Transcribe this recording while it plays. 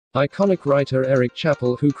Iconic writer Eric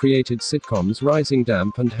Chappell, who created sitcoms Rising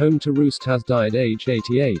Damp and Home to Roost, has died aged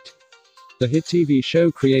 88. The hit TV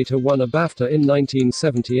show creator won a BAFTA in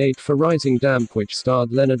 1978 for Rising Damp, which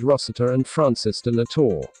starred Leonard Rossiter and Francis de la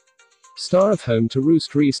Tour. Star of Home to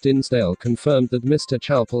Roost Rhys Dinsdale confirmed that Mr.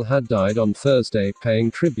 Chappell had died on Thursday,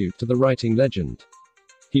 paying tribute to the writing legend.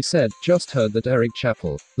 He said, "Just heard that Eric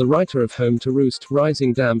Chappell, the writer of Home to Roost,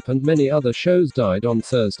 Rising Damp and many other shows, died on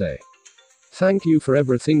Thursday. Thank you for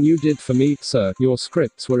everything you did for me, sir. Your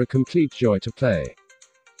scripts were a complete joy to play.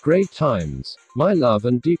 Great times. My love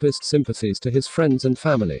and deepest sympathies to his friends and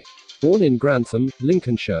family." Born in Grantham,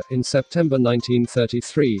 Lincolnshire, in September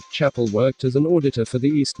 1933, Chappell worked as an auditor for the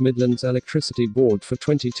East Midlands Electricity Board for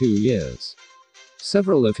 22 years.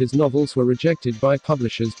 Several of his novels were rejected by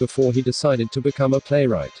publishers before he decided to become a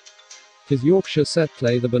playwright. His Yorkshire set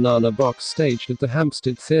play The Banana Box staged at the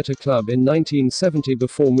Hampstead Theatre Club in 1970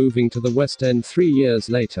 before moving to the West End 3 years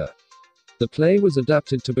later. The play was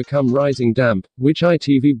adapted to become Rising Damp, which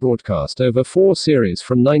ITV broadcast over 4 series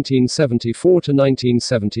from 1974 to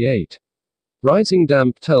 1978. Rising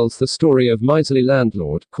Damp tells the story of miserly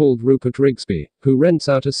landlord, called Rupert Rigsby, who rents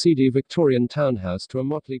out a seedy Victorian townhouse to a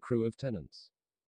motley crew of tenants.